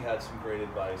Misty had some great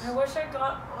advice. I wish I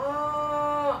got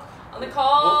on the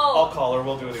call. I'll call her.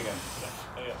 We'll do it again.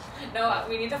 No,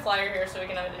 we need to fly her here so we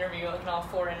can have an interview, like an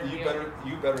all-four interview.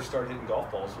 You better start hitting golf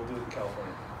balls. We'll do it in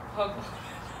California. Oh,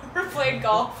 we're playing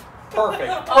golf. Perfect.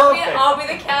 I'll be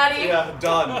the caddy. Yeah,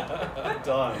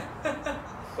 done.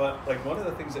 But like one of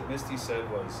the things that Misty said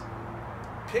was,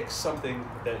 pick something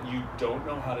that you don't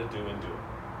know how to do and do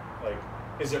it. Like,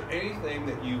 is there anything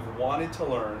that you've wanted to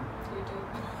learn?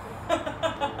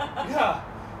 Yeah,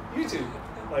 YouTube.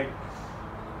 Like,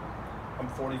 I'm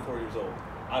 44 years old.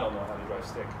 I don't know how to drive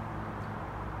stick.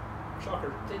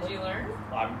 Shocker. Did you learn?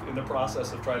 I'm in the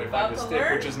process of trying to find a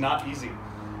stick, which is not easy.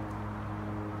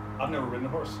 I've never ridden a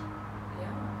horse.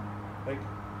 Yeah. Like,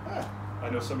 I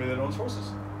know somebody that owns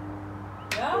horses.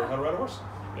 Yeah. Learn how to ride a horse.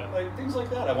 Yeah. Like, things like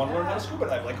that. I want to learn how to scuba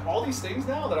dive. Like, all these things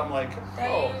now that I'm like,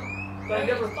 that I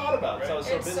never thought about because I was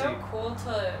so busy. It's so cool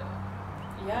to...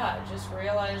 Yeah, just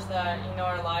realize that, you know,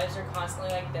 our lives are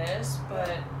constantly like this, but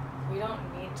we don't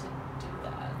need to do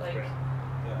that. Like,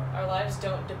 our lives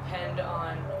don't depend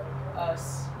on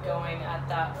us going at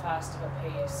that fast of a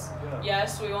pace. Yeah.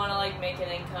 Yes, we want to, like, make an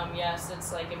income. Yes,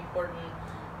 it's, like, important.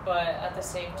 But at the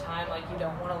same time, like, you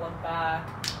don't want to look back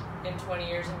in 20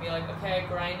 years and be like, okay, I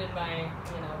grinded my,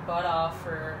 you know, butt off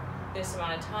for this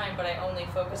amount of time, but I only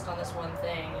focused on this one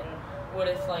thing. And what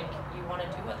if, like, you want to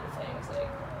do other things? Like,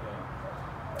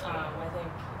 I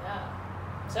think,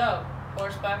 So,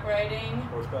 horseback riding.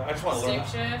 I just want to learn.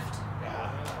 Stick shift.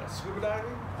 Yeah. Scuba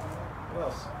diving. What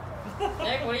else?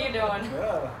 Nick, what are you doing?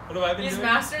 Yeah. What have I been doing? He's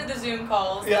mastered the Zoom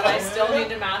calls that I still need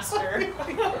to master.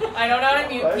 I don't know how to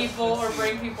mute people or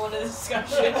bring people into the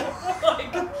discussion.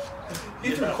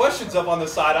 He threw questions up on the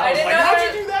side. I was like,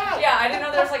 how'd you do that? Yeah, I didn't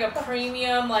know there was like a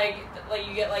premium, like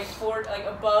you get like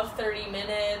above 30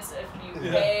 minutes if you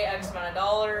pay X amount of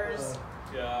dollars.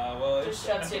 Yeah, well, it just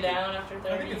shuts you down after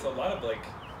 30. I think it's a lot of like,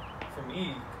 for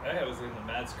me, I was in the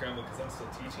mad scramble because I'm still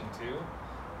teaching too,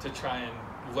 to try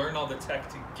and learn all the tech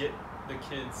to get the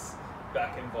kids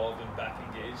back involved and back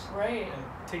engaged. Right. And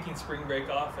taking spring break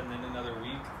off and then another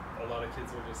week, a lot of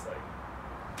kids were just like,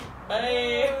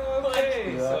 hey.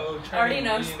 Okay. Yeah. So I already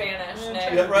know Spanish,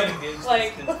 Nick. Yeah, right.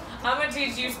 Like, I'm going to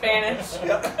teach you Spanish.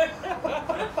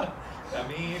 I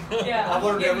mean, I've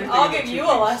learned everything. I'll give you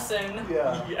a lesson.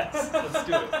 Yeah. Yes, let's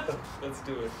do it. Let's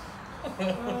do it.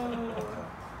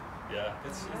 Yeah,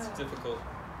 it's difficult.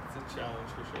 It's a challenge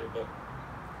for sure, but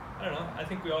I don't know. I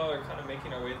think we all are kind of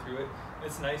making our way through it.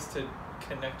 It's nice to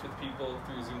connect with people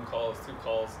through Zoom calls,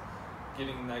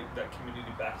 getting that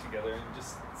community back together and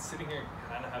just sitting here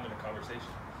kind of having a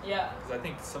conversation. Yeah. Because I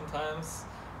think sometimes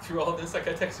through all this, like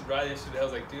I texted Riley yesterday, I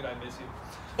was like, dude, I miss you.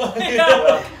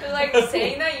 Like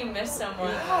saying that you miss someone.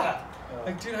 Yeah.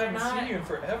 Like, dude, I haven't seen you in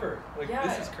forever. Like,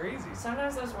 this is crazy.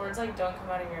 Sometimes those words like don't come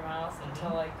out of your mouth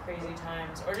until like crazy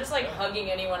times, or just like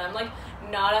hugging anyone. I'm like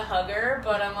not a hugger,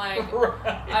 but I'm like,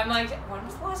 when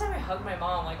was the last time I hugged my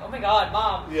mom? Like, oh my god,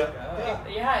 mom.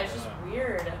 Yeah. It's just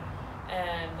weird,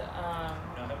 and I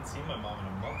haven't seen my mom in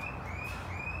a month.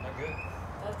 Not good.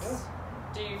 That's.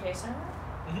 Do you FaceTime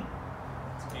her?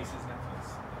 It's Macy's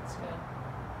Netflix. That's good.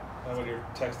 And when you're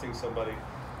texting somebody,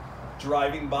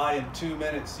 driving by in 2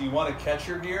 minutes, you want to catch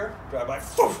your gear, drive by,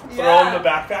 throw in the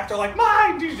backpack, they're like,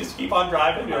 mine! You just keep on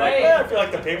driving. You're like, I feel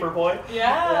like the paper boy.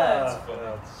 Yeah.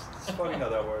 It's funny how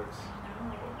that works. I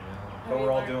know. But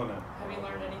we're all doing it. Have you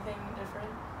learned anything different?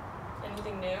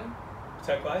 Anything new?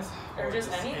 Tech-wise? Or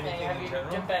just anything? Have you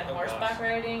been horseback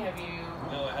riding? Have you...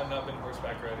 No, I have not been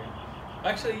horseback riding.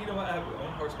 Actually, you know what? I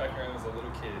went horseback riding when I was a little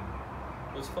kid.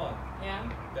 It was fun. Yeah.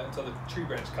 Yeah, until the tree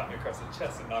branch caught me across the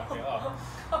chest and knocked me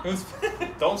off. It was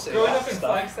Don't say growing that up in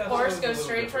stuff. Flagstaff. Horse was a goes little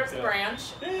straight different, towards the yeah.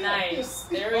 branch. Nice.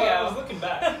 There we Well, I was go. looking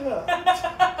back.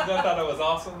 'Cause I thought I was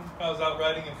awesome. I was out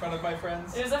riding in front of my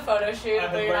friends. It was a photo shoot, I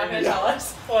but had you're not going learned- to tell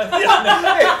us. Well, I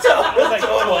was like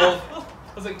 12.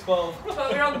 I was like 12.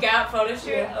 12-year-old Gap photo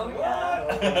shoot. Yeah. Oh,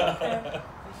 yeah.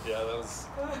 Yeah, that was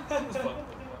fun.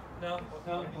 No,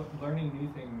 Learning new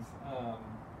things.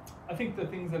 I think the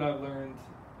things that I've learned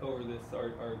over this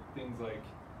are things like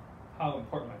how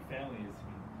important my family is to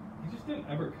me. You just didn't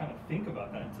ever kind of think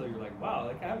about that until you're like, wow,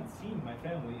 like I haven't seen my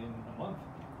family in a month.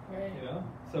 Right. You know?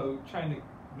 So trying to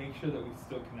make sure that we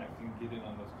still connect and get in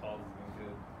on those calls has been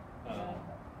good.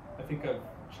 I think I've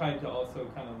tried to also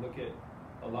kind of look at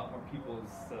a lot more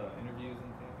people's interviews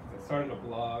and things. I started a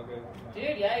blog.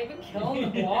 Dude, yeah, you've been killing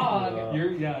the blog.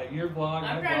 Your blog.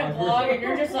 I'm my trying to blog and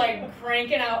you're just like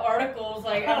cranking out articles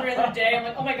like every other day. I'm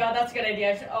like, oh my god, that's a good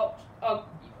idea. I should,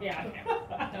 yeah, okay.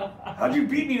 No. How'd you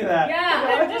beat me to that?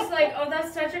 Yeah, I'm just like, oh,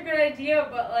 that's such a good idea,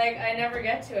 but like I never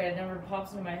get to it. It never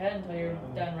pops into my head until you're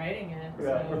done writing it.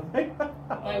 So. Like,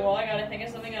 well, I gotta think of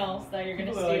something else that you're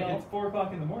gonna People steal. are like, it's 4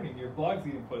 o'clock in the morning. Your blog's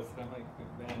getting posted. I'm like,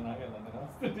 man, I got nothing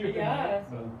else to do. Yeah.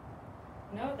 So,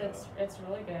 No, it's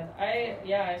really good.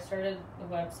 I started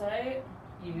the website,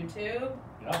 YouTube,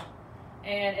 yeah.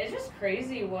 and it's just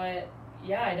crazy what.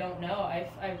 Yeah, I don't know.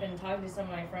 I've been talking to some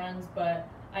of my friends, but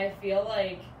I feel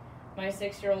like my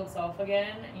 6-year-old self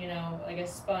again. You know, like a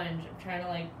sponge. I'm trying to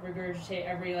like regurgitate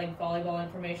every like volleyball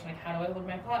information. Like how do I hold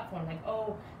my platform? Like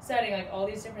setting, like all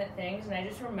these different things. And I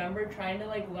just remember trying to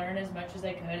like learn as much as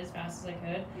I could, as fast as I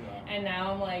could. Yeah. And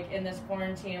now I'm like in this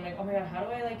quarantine. I'm like, oh my god, how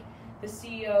do I like the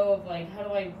CEO of like how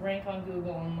do I rank on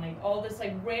Google and like all this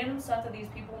like random stuff that these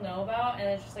people know about, and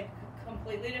it's just like a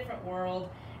completely different world.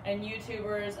 And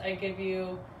YouTubers, I give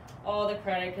you all the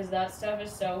credit because that stuff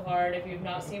is so hard. If you've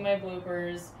not seen my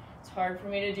bloopers, it's hard for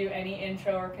me to do any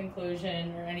intro or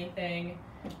conclusion or anything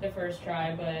the first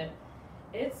try, but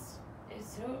it's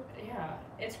so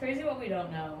it's crazy what we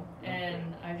don't know.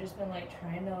 And I've just been like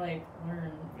trying to like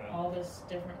learn all this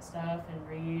different stuff and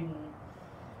read and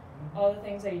all the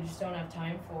things that you just don't have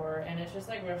time for, and it's just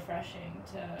like refreshing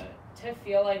to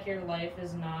feel like your life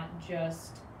is not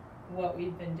just what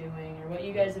we've been doing or what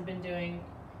you guys have been doing.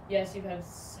 Yes, you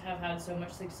have had so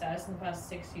much success in the past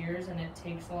 6 years, and it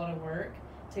takes a lot of work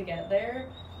to get there,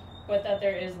 but that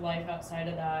there is life outside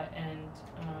of that, and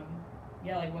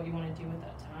like what you want to do with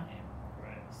that time.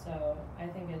 Right. So I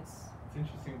think it's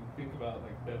interesting to think about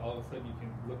like that. All of a sudden, you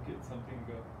can look at something and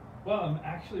go, "Well, I'm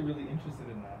actually really interested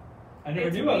in that." I never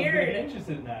It's knew I was weird. really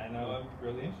interested in that, and now I'm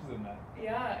really interested in that.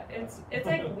 Yeah, it's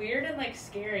like weird and like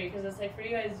scary because it's like for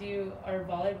you guys, you are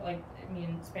volleyball,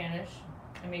 Spanish,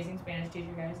 amazing Spanish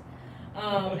teacher guys,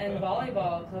 and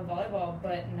volleyball, club volleyball.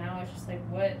 But now it's just like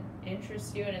what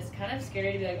interests you, and it's kind of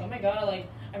scary to be like, oh my god, like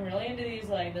I'm really into these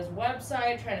like this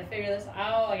website, trying to figure this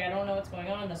out. Like I don't know what's going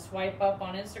on. The swipe up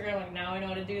on Instagram, like now I know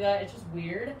how to do that. It's just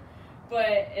weird, but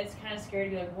it's kind of scary to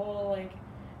be like, well, like.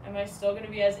 Am I still going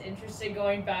to be as interested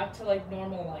going back to like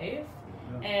normal life?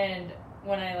 Yeah. And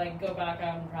when I like go back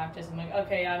out and practice, I'm like,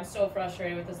 okay, I'm still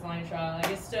frustrated with this line shot.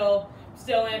 Like it's still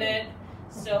in it,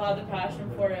 still have the passion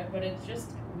for it, but it's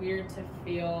just weird to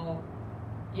feel,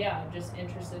 just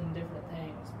interested in different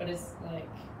things. But it's like,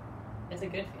 it's a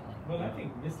good feeling. Well, I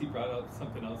think Misty brought up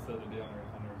something else the other day on her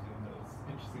Zoom that was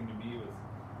interesting to me was,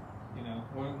 you know,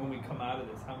 when we come out of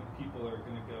this, how many people are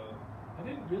going to go, I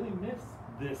didn't really miss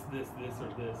this or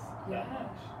this that much.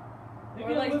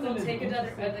 Maybe or like they'll wasn't take as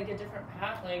a different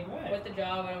path. Like with the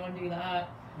job, I don't want to do that.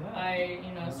 Yeah.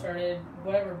 I started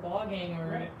whatever blogging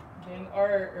or doing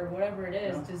art or whatever it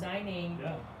is, designing.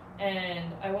 Yeah.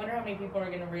 And I wonder how many people are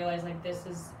going to realize like this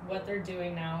is what they're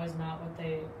doing now is not what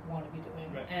they want to be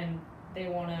doing, and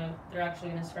they're actually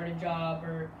going to start a job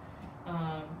or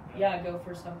go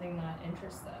for something that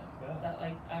interests them, that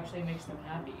like actually makes them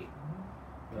happy.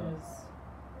 Because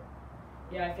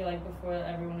I feel like before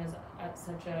everyone is at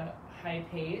such a high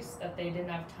pace that they didn't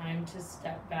have time to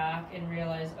step back and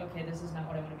realize, okay, this is not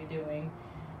what I want to be doing.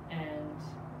 And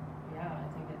I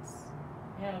think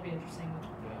it'll be interesting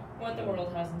what the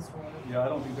world has in store. Yeah, I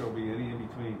don't think there will be any in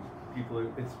between.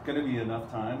 It's going to be enough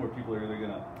time where people are either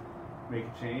going to make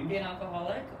a change, be an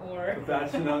alcoholic, or if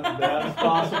that's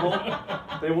possible,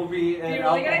 they will be an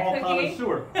really alcohol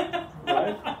connoisseur.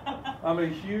 Right? I'm a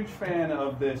huge fan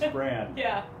of this brand.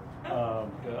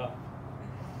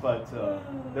 But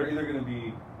they're either going to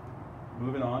be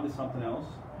moving on to something else,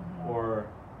 or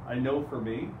I know for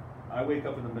me, I wake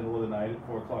up in the middle of the night at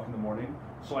 4 o'clock in the morning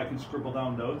so I can scribble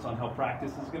down notes on how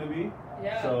practice is going to be.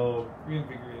 Yeah. So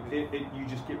Reinvigorated. you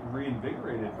just get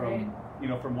reinvigorated from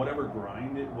from whatever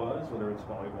grind it was, whether it's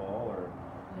volleyball or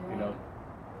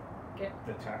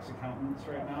the tax accountants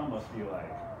right now must be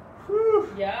like, whew.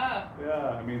 Yeah. Yeah.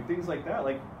 I mean, things like that.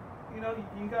 Like, you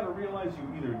got to realize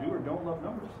you either do or don't love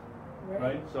numbers.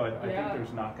 Right. So I think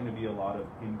there's not going to be a lot of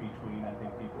in between. I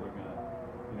think people are going to,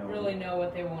 really know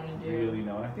what they want to do. Really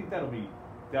know, and I think that'll be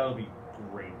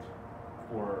great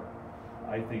for,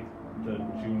 I think, the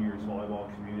juniors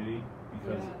volleyball community,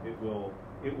 because it will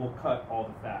cut all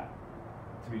the fat.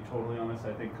 To be totally honest,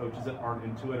 I think coaches that aren't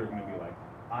into it are going to be like,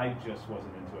 I just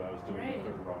wasn't into it. I was doing it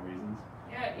for the wrong reasons.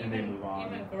 Yeah. And they move on.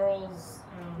 Even girls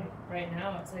right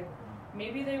now, it's like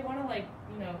maybe they want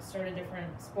to start a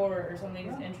different sport or something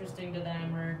that's interesting to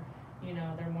them, or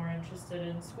they're more interested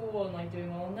in school and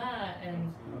doing all that,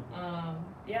 and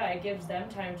it gives them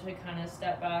time to kind of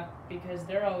step back, because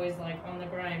they're always on the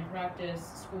grind, practice,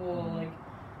 school,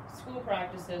 school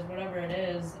practices, whatever it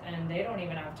is, and they don't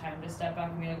even have time to step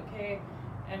back and be like, okay,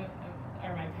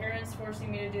 are my parents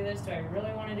forcing me to do this? Do I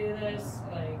really want to do this?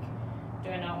 Do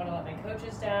I not want to let my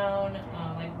coaches down?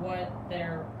 What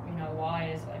their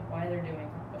why is, why they're doing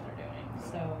what they're doing.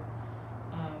 So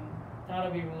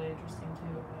that'll be really interesting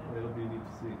too. But it'll be neat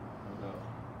to see, no doubt.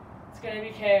 It's gonna be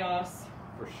chaos.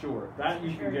 For sure. That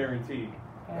you can guarantee.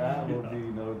 That will be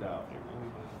no doubt.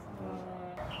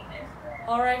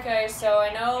 Alright guys, so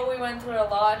I know we went through a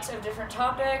lot of different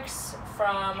topics,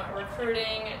 from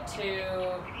recruiting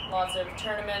to lots of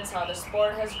tournaments, how the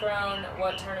sport has grown,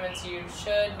 what tournaments you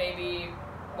should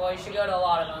you should go to a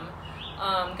lot of them.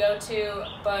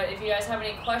 But if you guys have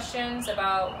any questions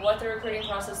about what the recruiting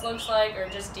process looks like, or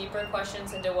just deeper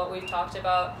questions into what we've talked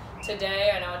about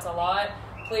today, I know it's a lot,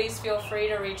 please feel free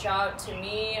to reach out to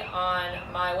me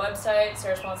on my website,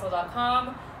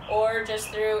 sarahsponcil.com, or just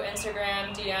through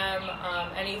Instagram,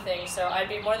 DM, anything. So I'd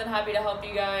be more than happy to help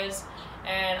you guys,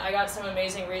 and I got some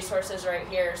amazing resources right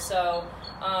here, so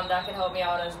that can help me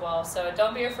out as well. So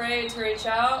don't be afraid to reach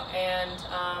out, and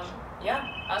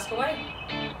ask away.